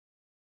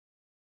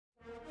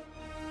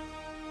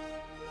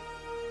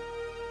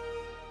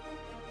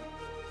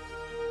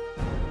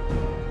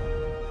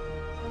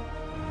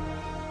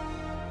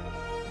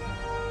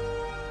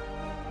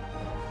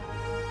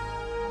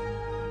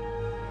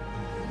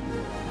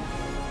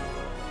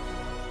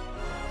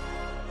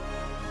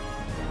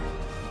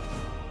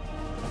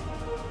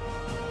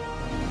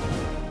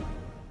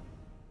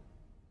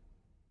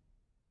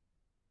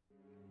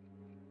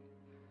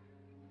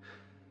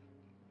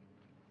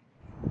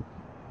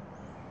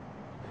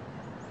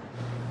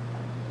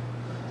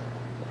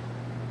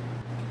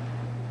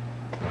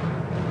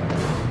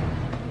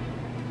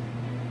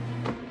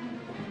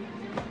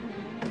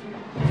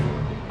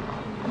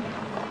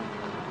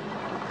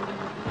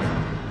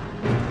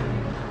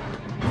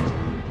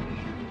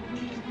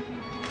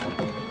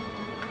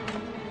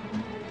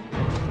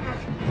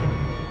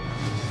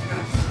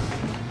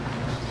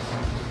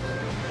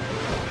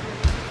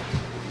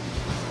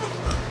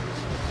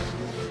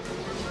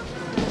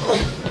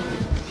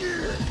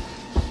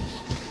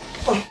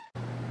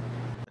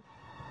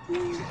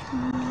Oh,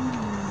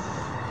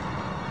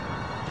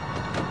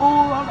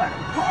 I got a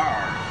car.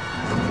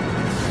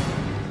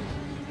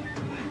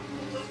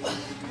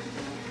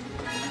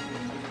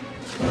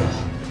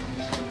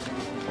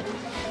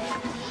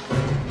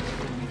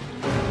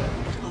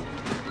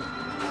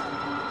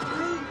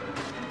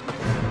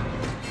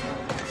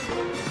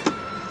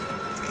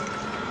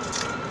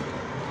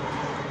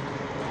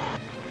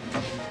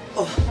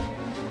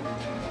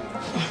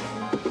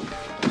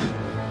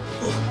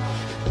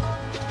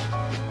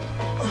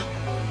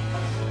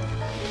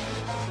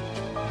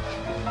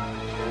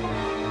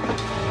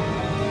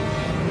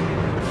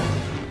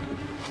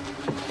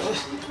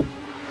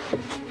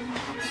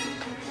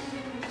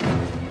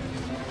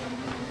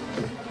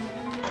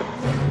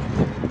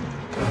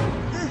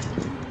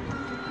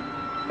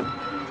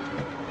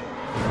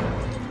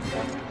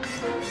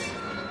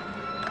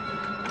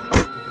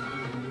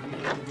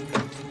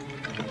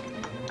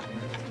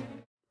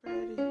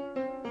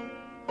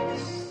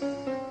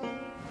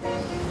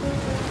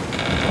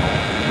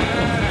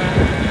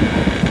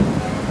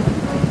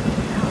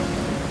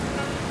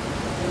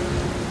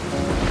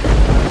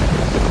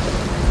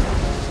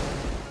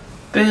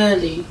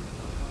 Billy,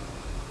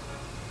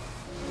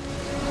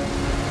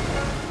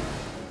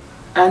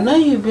 I know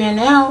you've been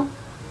out.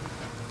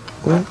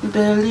 What?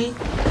 Billy.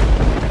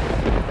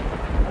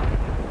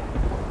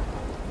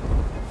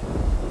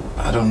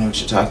 I don't know what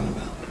you're talking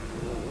about.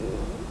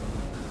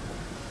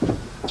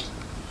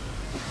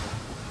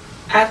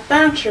 I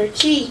found your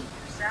key.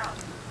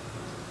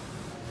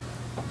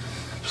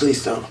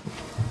 Please don't.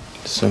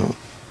 So,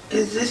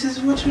 Is this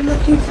what you're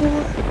looking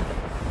for?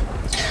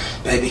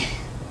 baby,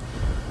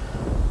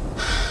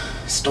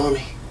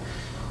 Stormi,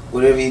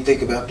 whatever you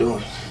think about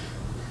doing,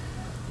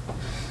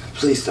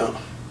 please don't.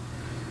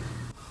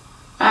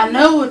 I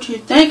know what you're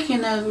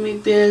thinking of me,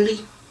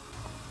 Billy.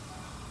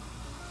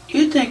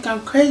 You think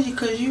I'm crazy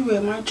because you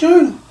read my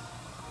journal.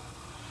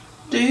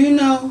 Do you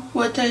know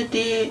what they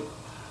did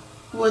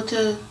with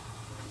the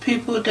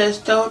people that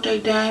stole their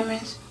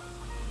diamonds?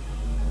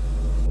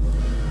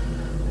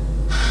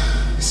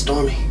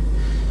 Stormi,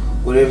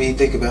 whatever you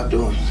think about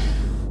doing.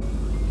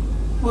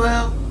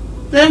 Well,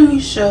 let me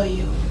show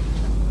you.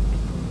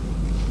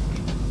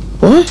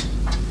 What?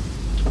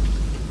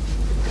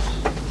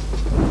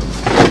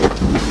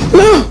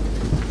 No!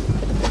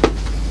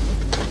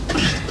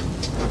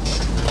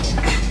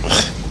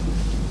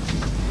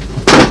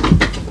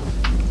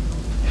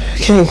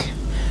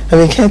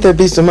 Can't there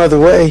be some other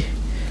way?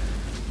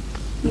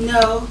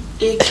 No,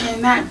 it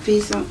cannot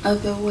be some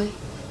other way.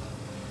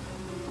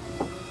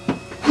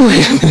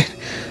 Wait a minute.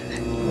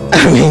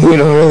 I mean, you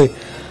don't really...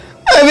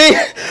 I mean,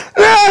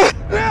 no!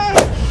 No!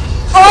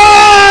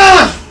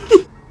 Oh!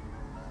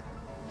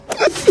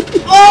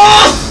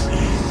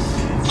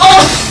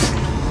 Oh!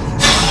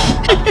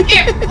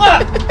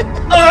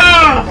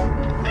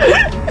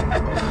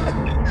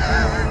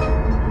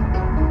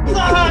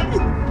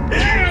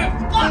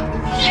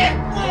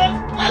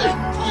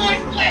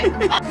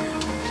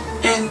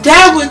 And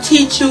that will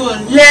teach you a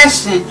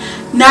lesson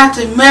not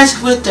to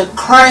mess with the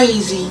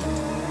crazy.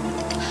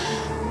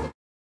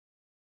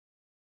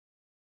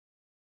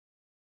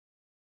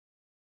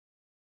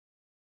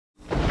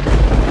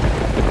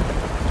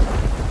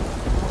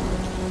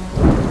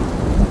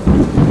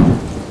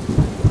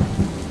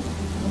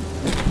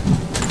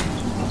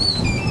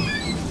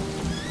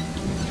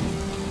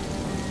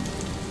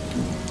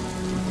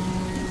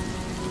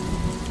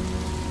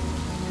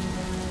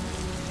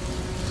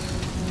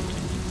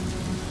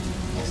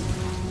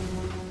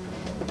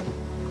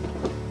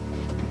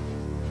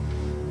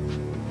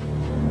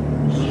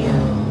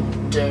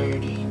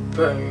 Dirty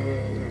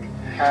bird,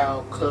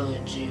 how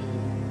could you?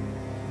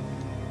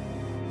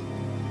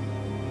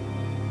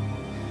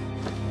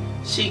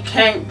 She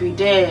can't be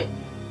dead.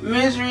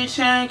 Misery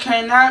Caan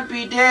cannot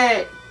be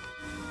dead.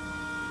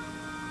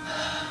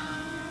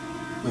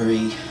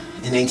 Marie,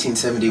 in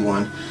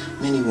 1871,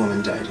 many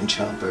women died in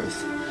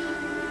childbirth.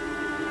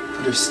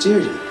 But her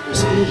spirit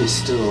is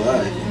still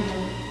alive,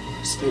 and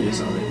her spirit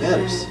is all that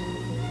matters.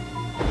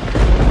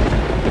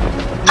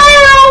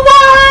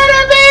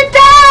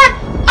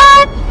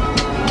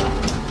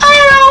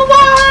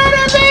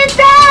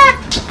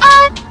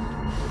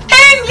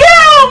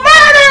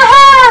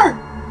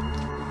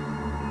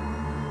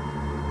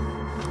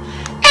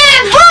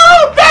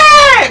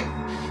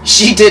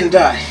 She didn't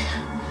die.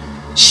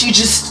 She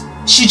just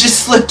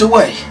slipped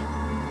away.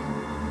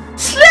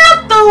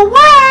 Slipped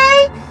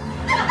away?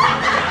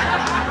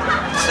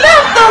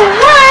 Slipped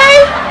away?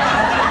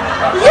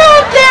 You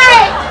did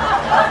it!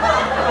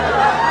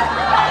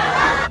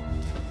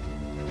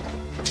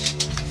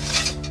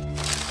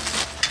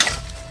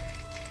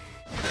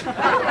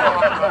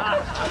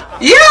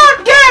 You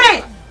did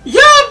it!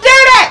 You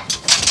did it!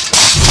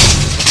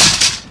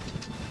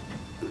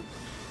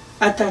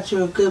 I thought you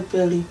were good,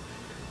 Billy.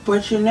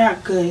 But you're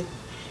not good.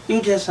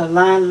 You're just a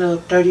lying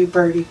little dirty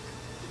birdie.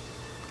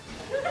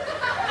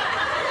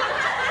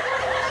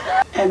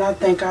 And I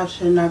think I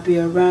should not be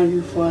around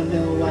you for a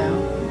little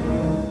while.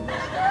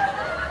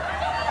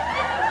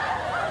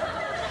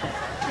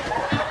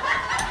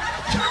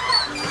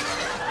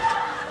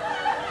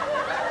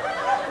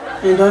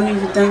 And don't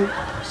even think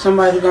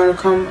somebody's gonna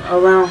come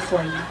around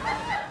for you.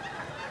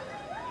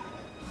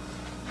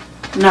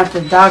 Not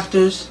the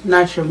doctors,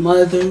 not your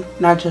mother,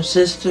 not your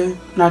sister,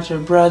 not your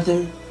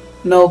brother,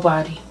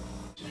 nobody.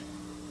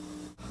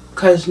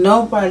 Cause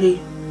nobody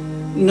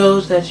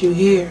knows that you're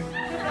here.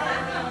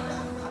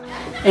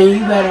 And you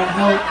better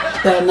hope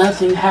that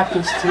nothing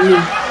happens to me.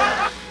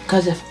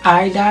 Cause if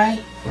I die,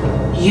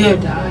 you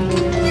die.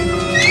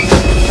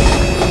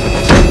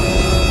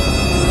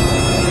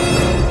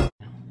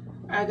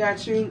 I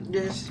got you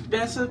this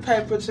expensive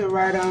paper to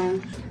write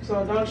on,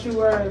 so don't you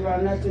worry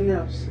about nothing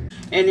else.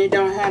 And it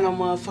don't have no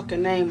motherfucking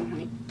name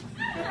on it.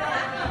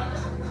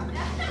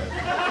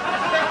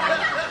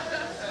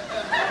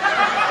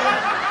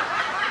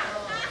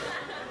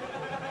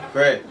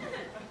 Great.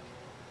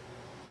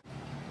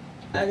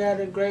 I got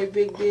a great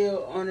big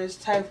deal on this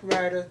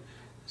typewriter,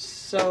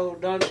 so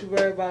don't you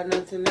worry about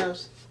nothing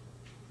else.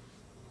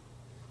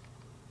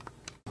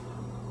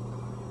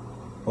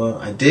 Well,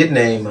 I did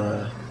name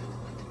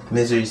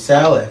Misery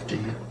Sal after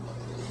you.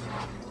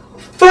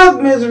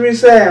 Fuck Misery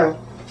Sal!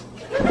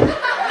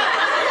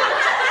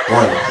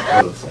 One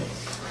thing.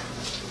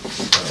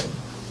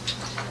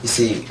 You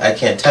see, I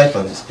can't type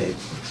on this paper,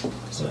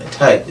 because when I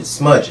type, it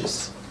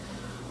smudges.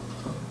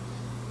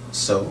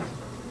 So,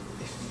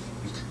 if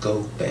you could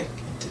go back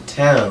into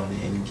town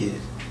and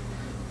get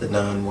the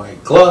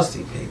non-white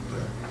glossy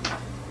paper,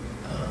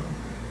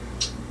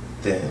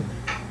 then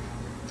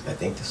I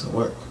think this will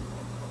work.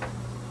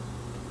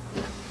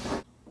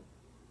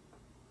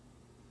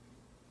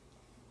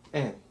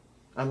 And,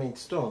 I mean,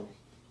 Stormi.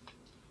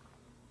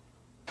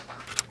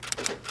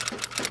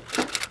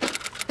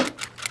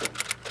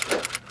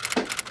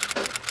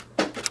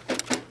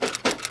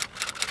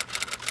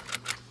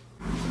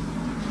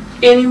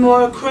 Any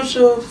more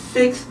crucial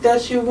fix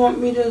that you want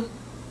me to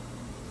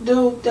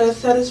do that's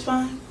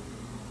satisfying?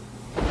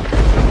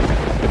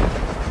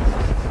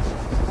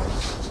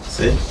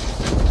 See?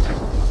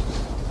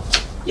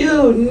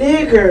 You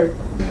nigger.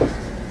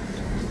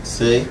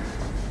 See?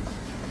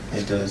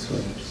 It does for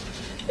us.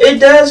 It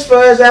does for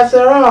us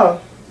after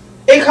all.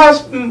 It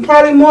costs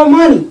probably more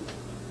money.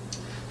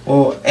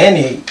 Well,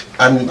 Annie,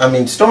 I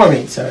mean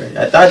Stormi, sorry.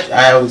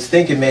 I was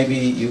thinking maybe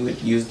you would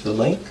use the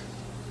link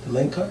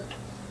card.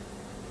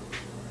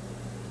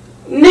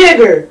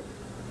 Nigger.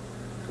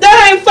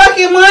 That ain't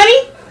fucking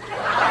money.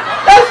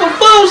 That's for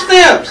food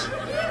stamps.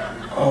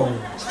 Oh.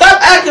 Stop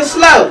acting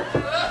slow.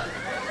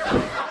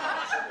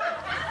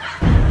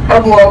 I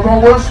go out my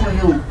way for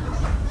you.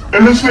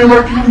 And it seems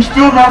like you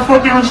still not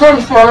fucking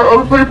satisfied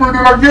of the paper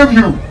that I give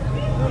you.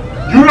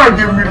 You're not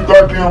giving me the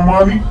goddamn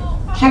money.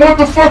 So what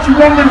the fuck you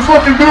want me to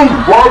fucking do?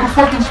 Rob the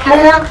fucking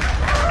store?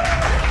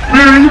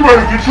 Man, you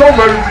better get your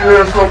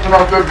lazy ass up and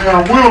out that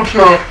damn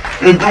wheelchair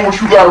and do what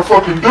you gotta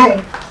fucking do.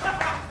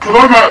 Cause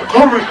I'm not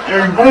coming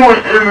and going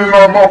in and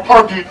out of my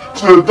pocket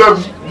to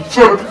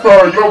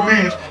satisfy your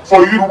needs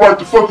for you to write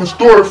the fucking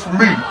story for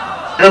me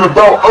and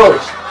about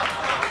us.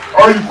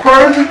 Are you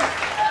crazy?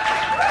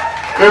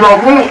 And I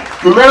want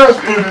the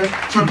last ending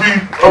to be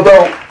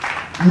about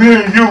me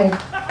and you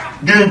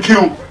getting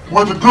killed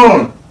with a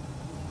gun.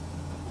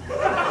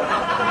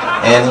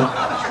 Annie,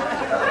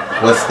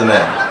 what's the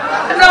matter?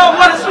 I don't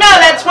want to smell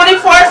that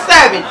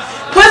 24/7.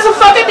 Put some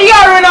fucking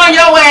deodorant on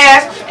your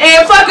ass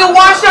and fucking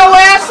wash your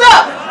ass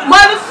up.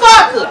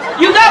 Motherfucker,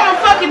 you got my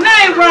fucking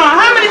name wrong.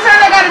 How many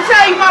times I gotta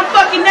tell you my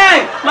fucking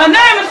name? My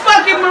name is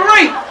fucking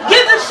Marie.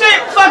 Get this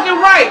shit fucking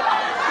right.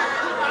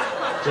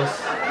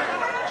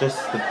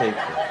 Just the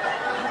paper.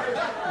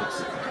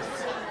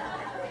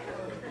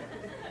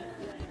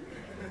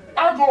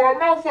 I go out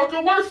my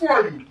fucking way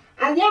for you.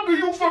 And what do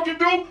you fucking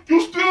do?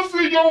 You still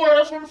see your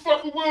ass in the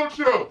fucking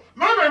wheelchair.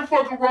 Nothing ain't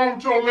fucking wrong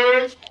with your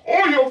legs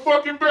or your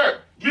fucking back.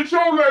 Get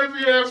your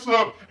lazy ass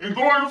up and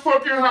go in the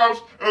fucking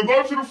house and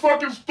go to the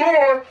fucking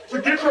store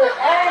to get your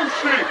own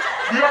shit.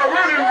 We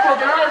already in the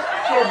fucking house,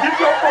 so get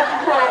your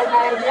fucking clothes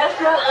on, wash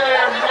your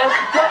ass, wash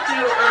the cup to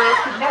your ass,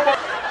 cause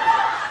nobody...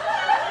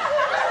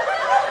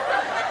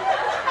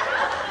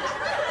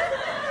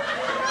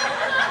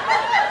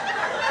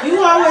 You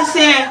always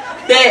saying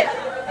that,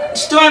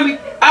 Stormi,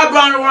 I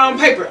brought the wrong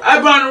paper. I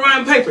brought the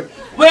wrong paper.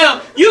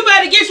 Well, you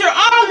better get your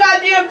own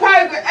goddamn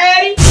paper,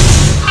 Addie.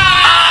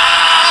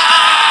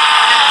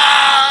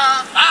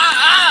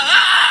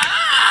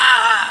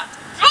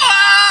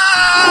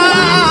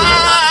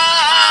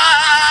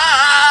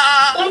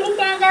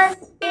 Anything else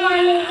you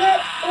want me to get?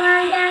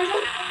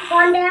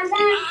 One damn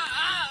thing?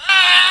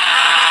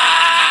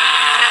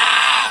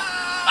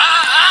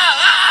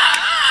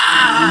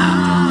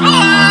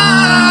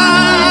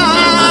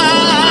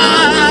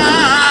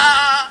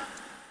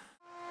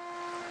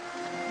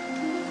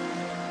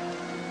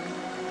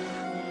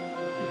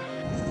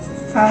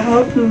 I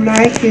hope you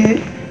like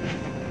it.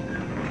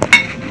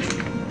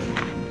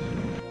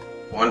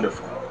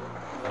 Wonderful.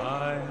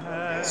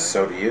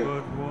 So do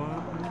you.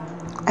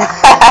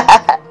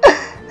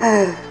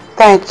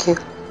 Thank you.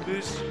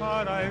 This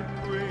heart I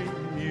bring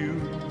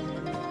you,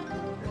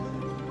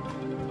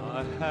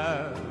 I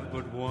have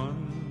but one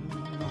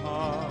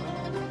heart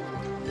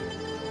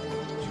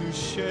to to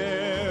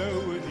share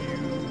with you.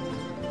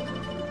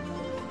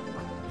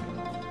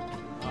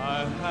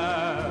 I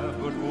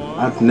have but one.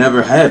 I've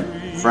never had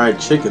fried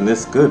chicken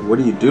this good. What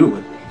do you do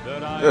with it?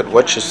 Good.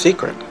 What's your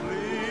secret?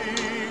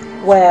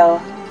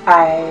 Well,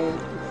 I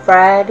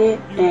fried it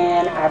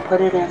and I put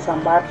it in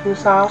some barbecue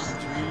sauce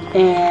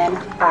and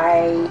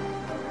I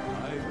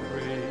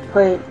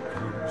put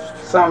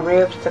some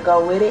ribs to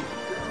go with it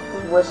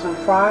with some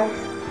fries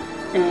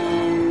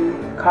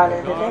and call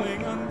it a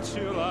day.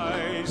 Until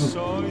I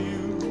saw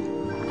you,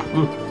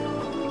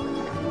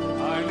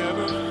 I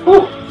never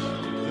Whew.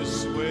 felt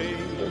this way.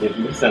 If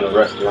it's in a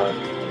restaurant,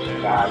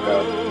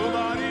 Chicago.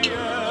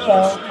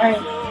 So, hey,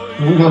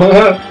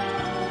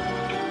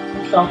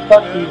 it's so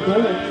fucking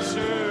good.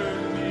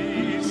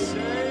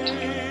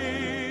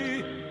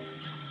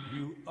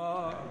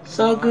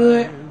 So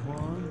good,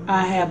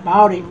 I had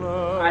bought it.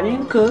 I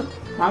didn't cook.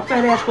 My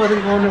fat ass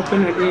wasn't going up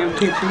in the damn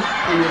kitchen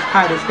and it's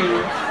hot as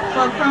hell.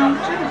 Fuck wrong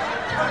with you?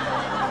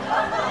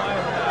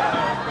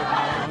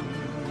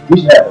 We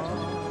should have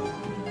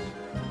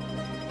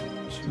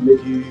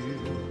it.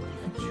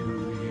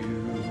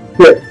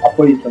 Here, I'll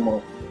put you some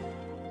more.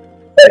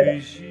 There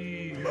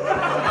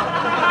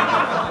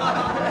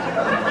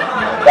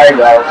you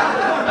go.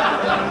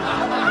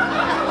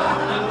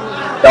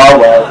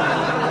 Dolo.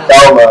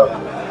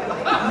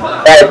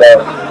 There you go.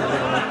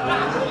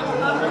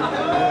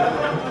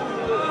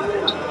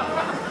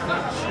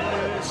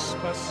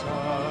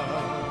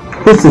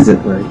 This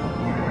isn't right.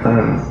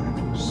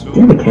 Do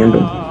you have a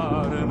candle?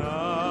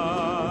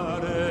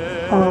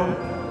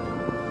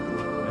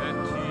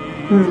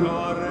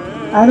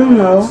 I don't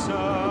know.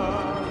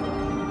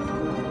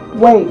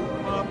 Wait,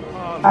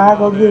 I'll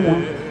go get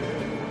one.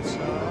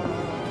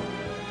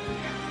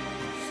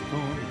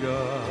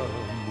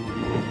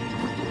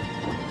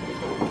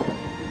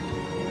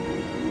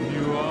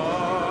 You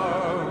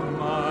are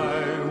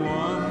my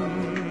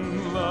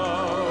one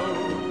love,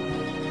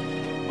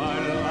 my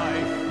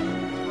life,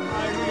 I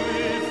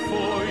live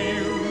for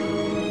you.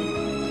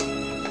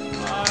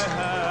 I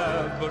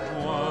have but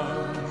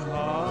one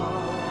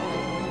heart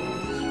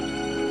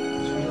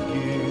to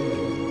give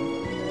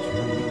to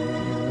you.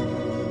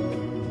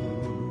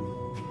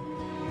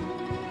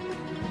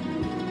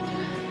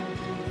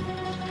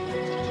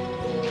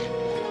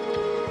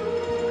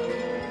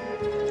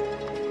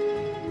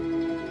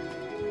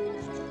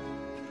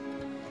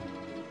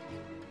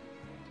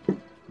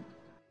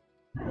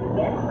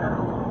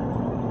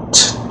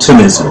 To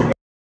misery.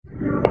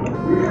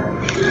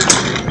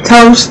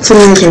 Toast to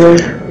misery.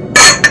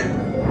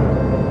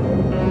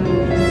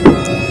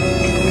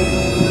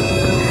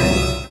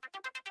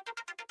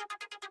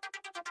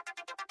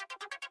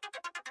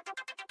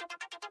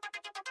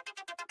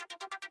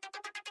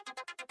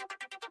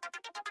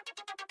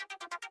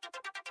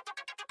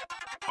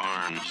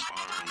 Arms.